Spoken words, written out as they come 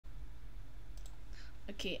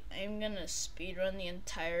Okay, I'm gonna speedrun the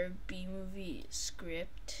entire B movie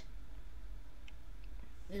script.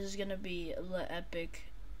 This is gonna be a little epic.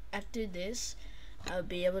 After this, I'll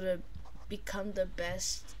be able to become the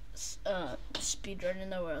best speedrunner in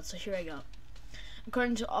the world. So here I go.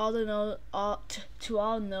 According to all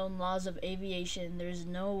known laws of aviation, there is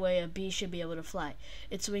no way a bee should be able to fly.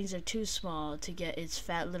 Its wings are too small to get its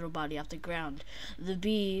fat little body off the ground. The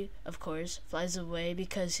bee, of course, flies away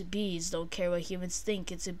because bees don't care what humans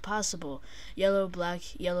think. It's impossible. Yellow, black,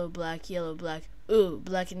 yellow, black, yellow, black. Ooh,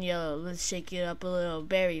 black and yellow. Let's shake it up a little.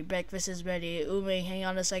 Barry, breakfast is ready. Ooh, may hang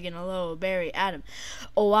on a second. Hello, Barry, Adam.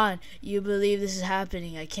 Owen, you believe this is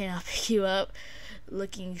happening? I cannot pick you up.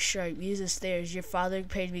 Looking sharp. Use the stairs. Your father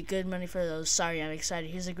paid me good money for those. Sorry, I'm excited.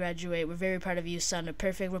 Here's a graduate. We're very proud of you, son. A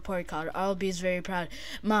perfect report card. I'll be very proud.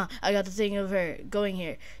 Ma, I got the thing of her. Going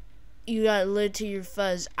here. You got lid to your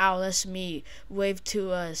fuzz. Ow, that's me. Wave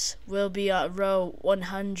to us. We'll be on row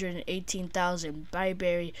 118,000. Bye,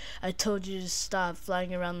 Barry. I told you to stop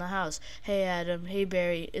flying around the house. Hey, Adam. Hey,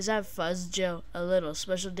 Barry. Is that fuzz, Joe? A little.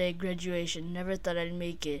 Special day graduation. Never thought I'd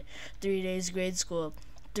make it. 3 days grade school.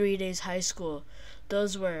 3 days high school.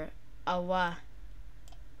 Those were awa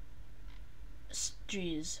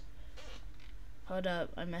strees. Hold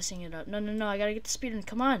up, I'm messing it up. No, I gotta get the speed in.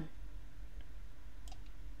 Come on.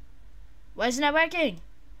 Why isn't that working?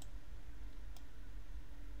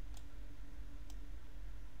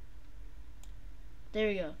 There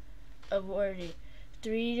we go. Awarded.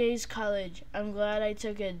 3 days college. I'm glad I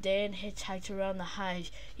took a day and hitchhiked around the hive.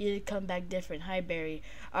 You did come back different. Hi, Barry.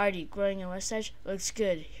 Artie, growing a mustache? Looks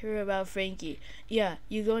good. Hear about Frankie. Yeah,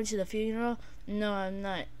 you going to the funeral? No, I'm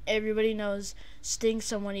not. Everybody knows. Sting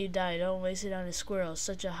someone you die. Don't waste it on a squirrel.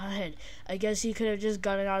 Such a hothead. I guess you could have just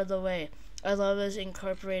gotten out of the way. I love us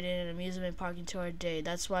incorporating an amusement park into our day.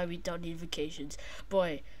 That's why we don't need vacations.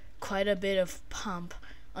 Boy, quite a bit of pomp.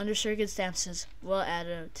 Under circumstances. Well,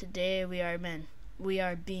 Adam, today we are men. We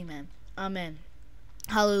are B-men. Amen.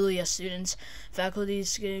 Hallelujah, students, faculty,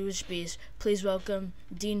 distinguished bees. Please welcome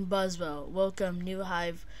Dean Buswell. Welcome, new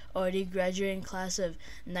hive, already graduating class of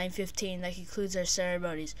 915. That concludes our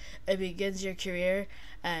ceremonies. It begins your career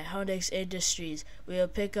at Hondex Industries. We will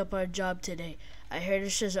pick up our job today. I heard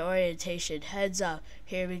it's just orientation. Heads up.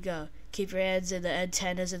 Here we go. Keep your hands in the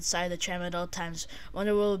antennas inside the tram at all times.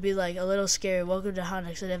 Wonder what it will be like. A little scary. Welcome to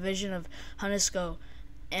Hondex, a division of Honesco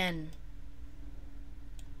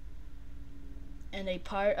and a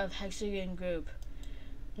part of Hexagon Group.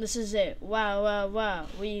 This is it. Wow.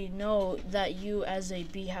 We know that you as a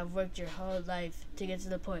bee have worked your whole life to get to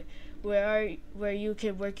the point where you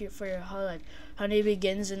can work it for your whole life. Honey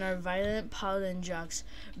begins in our violent pollen jocks.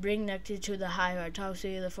 Bring nectar to the hive. Our top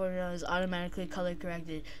speed of the formula is automatically color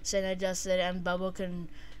corrected, scent adjusted, and bubble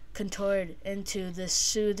contoured into this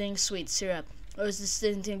soothing sweet syrup. It was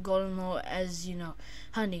distinct golden low, as you know.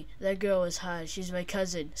 Honey, that girl was hot. She's my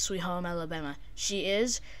cousin, Sweet Home, Alabama. She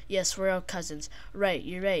is? Yes, we're all cousins. Right,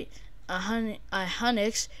 you're right. At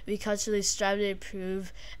Honix, we constantly strive to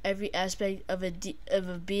improve every aspect of a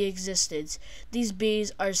bee existence. These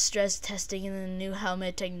bees are stress testing in the new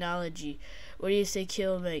helmet technology. What do you think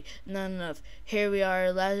he'll make? Not enough. Here we are,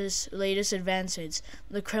 our latest advancements.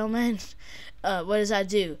 The Krellman, what does that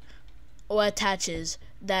do? What attaches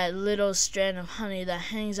that little strand of honey that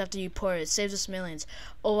hangs after you pour it. Saves us millions.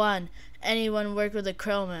 Owen, anyone work with a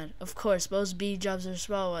Krellman? Of course, most bee jobs are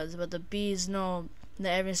small ones, but the bees know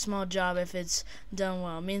that every small job, if it's done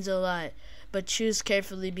well, means a lot. But choose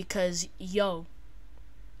carefully because, yo,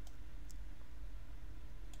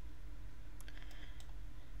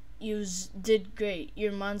 you did great.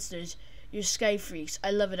 You're monsters. You're sky freaks.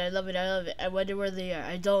 I love it. I wonder where they are.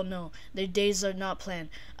 I don't know. Their days are not planned.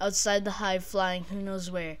 Outside the hive, flying who knows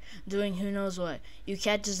where, doing who knows what. You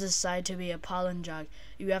can't just decide to be a pollen jog.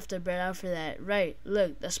 You have to bred out for that. Right.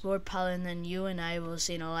 Look, that's more pollen than you and I will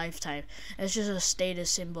see in a lifetime. It's just a status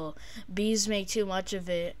symbol. Bees make too much of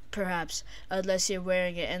it, perhaps, unless you're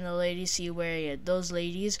wearing it and the ladies see you wearing it. Those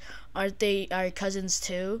ladies, aren't they our cousins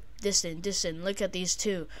too? Distant. Look at these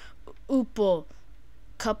two. Oople.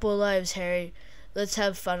 Couple lives, Harry. Let's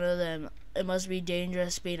have fun with them. It must be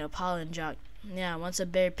dangerous being a pollen jock. Yeah, once a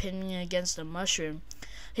bear pinned me against a mushroom.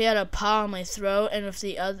 He had a paw on my throat, and with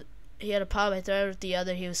the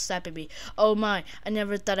other, he was slapping me. Oh my! I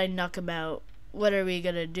never thought I'd knock him out. What are we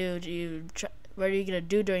gonna do? What are you gonna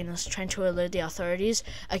do during this? Trying to alert the authorities?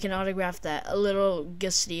 I can autograph that. A little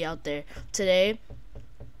gusty out there today.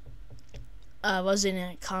 Wasn't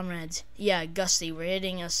it, comrades? Yeah, gusty. We're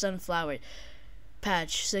hitting a sunflower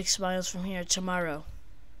patch 6 miles from here tomorrow.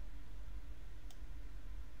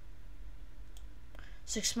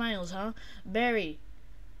 6 miles, huh? Barry.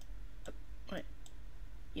 Wait.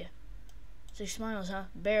 6 miles, huh?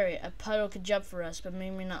 Barry, a puddle could jump for us, but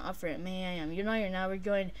maybe not offer it. May I am. You know you're now. We're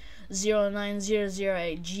going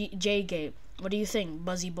 09008 J Gate. What do you think,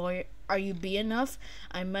 Buzzy boy? Are you B enough?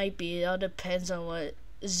 I might be. It all depends on what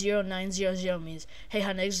 0900 means. Hey,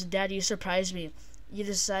 Hunnigs, Dad, you surprised me. You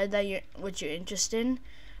decide that what you're interested in?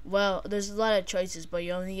 Well, there's a lot of choices, but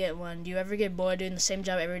you only get one. Do you ever get bored doing the same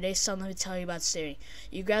job every day? Son, let me tell you about steering.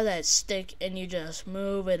 You grab that stick and you just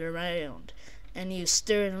move it around, and you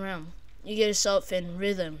stir it around. You get yourself in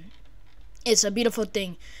rhythm. It's a beautiful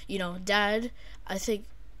thing. Dad, I think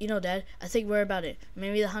we're about it.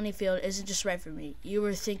 Maybe the honeyfield isn't just right for me. You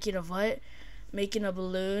were thinking of what? Making a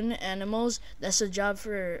balloon animals? That's a job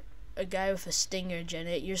for a guy with a stinger,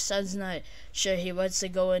 Janet. Your son's not sure he wants to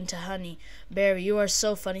go into honey. Barry, you are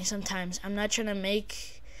so funny sometimes. I'm not trying to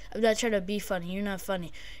be funny. You're not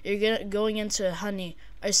funny. You're going into honey.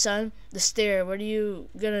 Our son, the starer. What are you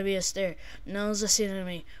gonna be a starer? No one's listening to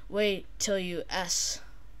me. Wait till you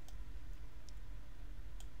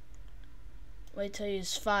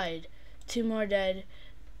spied. 2 more dead.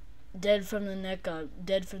 Dead from the neck up.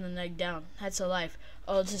 Dead from the neck down. That's a life.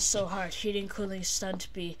 Oh, this is so hard. Heating, cooling, stunt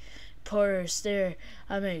be. Porter, starer.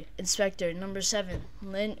 Inspector. Number 7.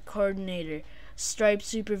 Lint coordinator. Stripe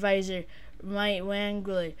supervisor. Might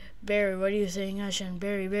Wangler. Barry, what do you think? Ashen.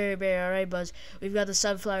 Barry. Alright, Buzz. We've got the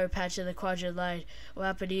sunflower patch in the quadrant line. What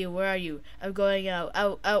happened to you? Where are you? I'm going out.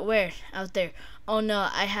 Out where? Out there. Oh no,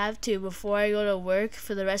 I have to. Before I go to work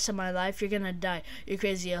for the rest of my life, you're gonna die. You're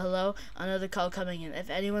crazy. Hello? Another call coming in. If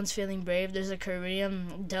anyone's feeling brave, there's a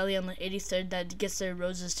Korean deli on the 83rd that gets their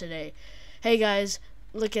roses today. Hey guys,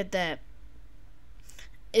 look at that.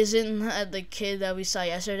 Isn't that the kid that we saw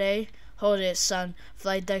yesterday? Hold it, son.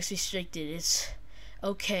 Flight decks restricted. It's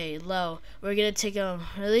okay. Low. We're gonna take him.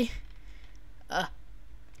 Really?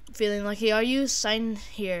 Feeling lucky, are you? Sign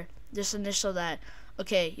here. Just initial that.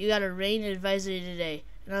 Okay, you got a rain advisory today.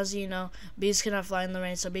 And as you know, bees cannot fly in the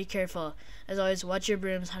rain, so be careful. As always, watch your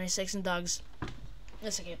brooms, honey, sticks, and dogs.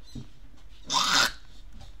 Yes, I can.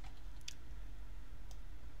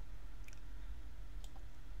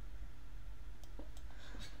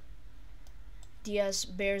 DS,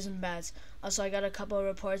 bears, and bats. Also, I got a couple of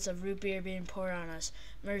reports of root beer being poured on us.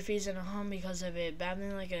 Murphy's in a home because of it,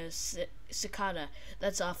 babbling like a cicada.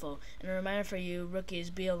 That's awful. And a reminder for you, rookies,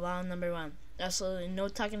 be a law number 1. Absolutely no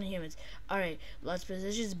talking to humans. Alright, lots of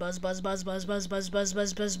positions. Buzz. Black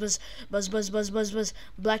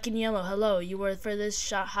and yellow. Hello, you were for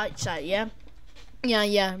this hot shot, yeah?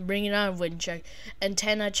 Yeah. Bring it on, wind check.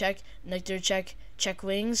 Antenna check. Nectar check. Check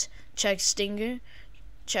wings. Check stinger.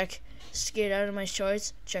 Check. Scared out of my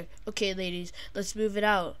shorts. Check. Okay, ladies, let's move it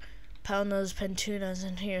out. Pound those pentunas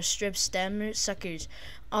in here. Strip stem suckers.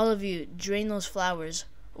 All of you, drain those flowers.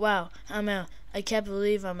 Wow, I'm out. I can't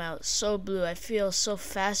believe I'm out. So blue. I feel so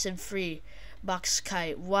fast and free. Box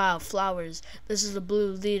kite. Wow, flowers. This is the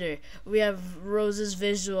blue leader. We have Rose's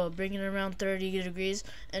visual. Bring it around 30 degrees.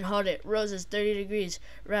 And hold it. Roses, 30 degrees.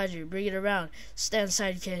 Roger, bring it around. Stand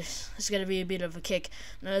side, kid. It's going to be a bit of a kick.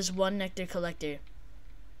 Now there's one nectar collector.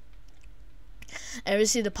 Ever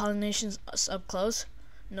see the pollinations up close?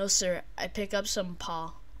 No, sir. I pick up some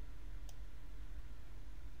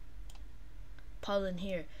pollen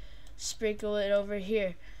here. Sprinkle it over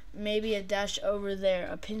here. Maybe a dash over there.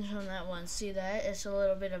 A pinch on that one. See that? It's a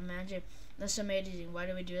little bit of magic. That's amazing. Why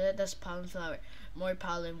do we do that? That's pollen flower. More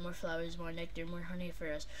pollen, more flowers, more nectar, more honey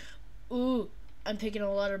for us. Ooh, I'm picking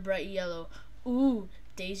a lot of bright yellow. Ooh,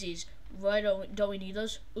 daisies. Why don't we need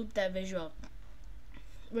those? Oop, that visual.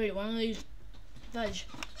 Wait, one of these fudge.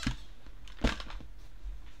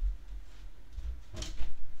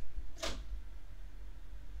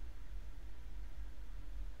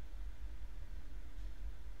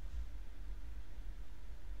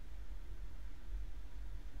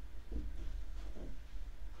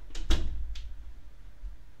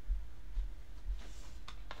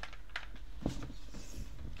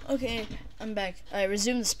 Okay, I'm back. Alright,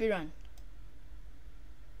 resume the speedrun.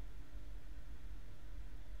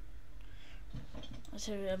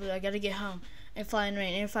 I gotta get home. Ain't flying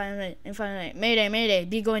rain. Mayday,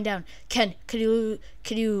 be going down. Ken, could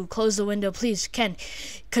you close the window, please? Ken,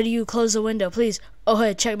 could you close the window, please? Oh,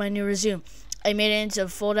 hey, check my new resume. I made it into a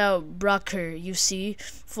fold-out brocker, you see.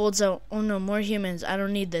 Folds out. Oh no, more humans. I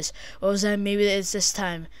don't need this. What was that? Maybe it's this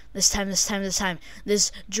time. This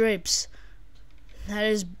drapes. That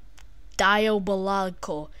is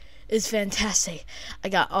diabolical. It's fantastic. I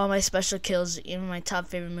got all my special kills, even my top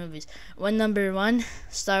favorite movies. Number 1,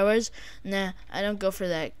 Star Wars. Nah, I don't go for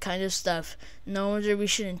that kind of stuff. No wonder we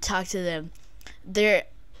shouldn't talk to them. They're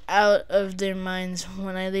out of their minds.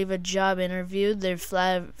 When I leave a job interview, they're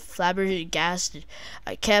flabbergasted.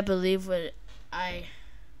 I can't believe what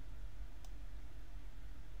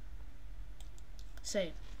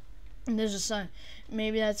say, there's a sun.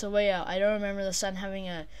 Maybe that's a way out. I don't remember the sun having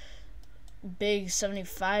a big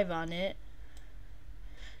 75 on it.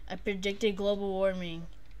 I predicted global warming.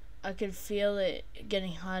 I could feel it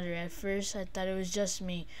getting hotter. At first, I thought it was just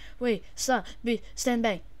me. Wait, stop. Stand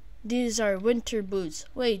back. These are winter boots.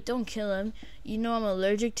 Wait, don't kill him. You know I'm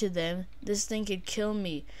allergic to them. This thing could kill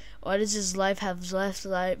me. Why does his life have less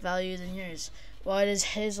value than yours? Why does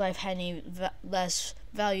his life have any less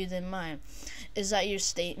value than mine? Is that your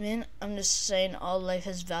statement? I'm just saying all life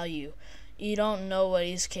has value. You don't know what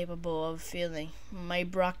he's capable of feeling. My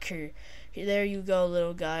Brocker. There you go,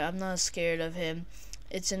 little guy. I'm not scared of him.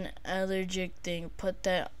 It's an allergic thing. Put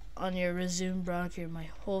that on your resume, Brocker. My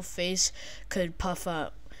whole face could puff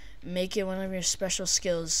up. Make it one of your special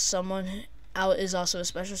skills. Someone out is also a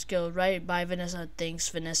special skill, right? Bye, Vanessa. Thanks,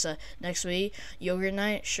 Vanessa. Next week, yogurt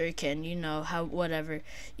night? Sure can. You know, how, whatever.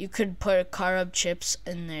 You could put carb chips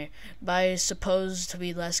in there. By supposed to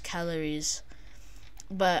be less calories.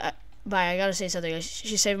 But, I gotta say something.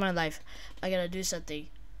 She saved my life. I gotta do something.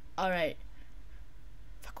 Alright.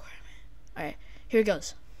 Fuck, where am I? Alright, here it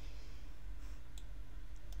goes.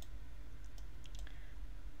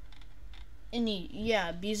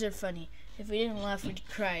 Yeah, bees are funny. If we didn't laugh, we'd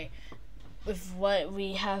cry. With what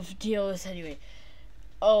we have to deal with anyway.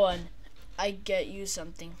 Oh, and I get you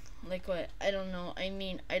something. Like what? I don't know. I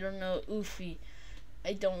don't know. Oofy.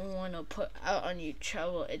 I don't want to put out on you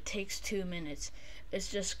trouble. It takes 2 minutes.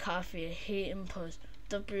 It's just coffee. I hate impulse.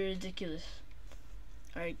 Don't be ridiculous.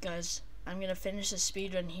 Alright, guys. I'm going to finish the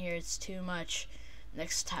speedrun here. It's too much.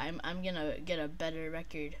 Next time, I'm going to get a better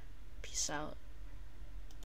record. Peace out.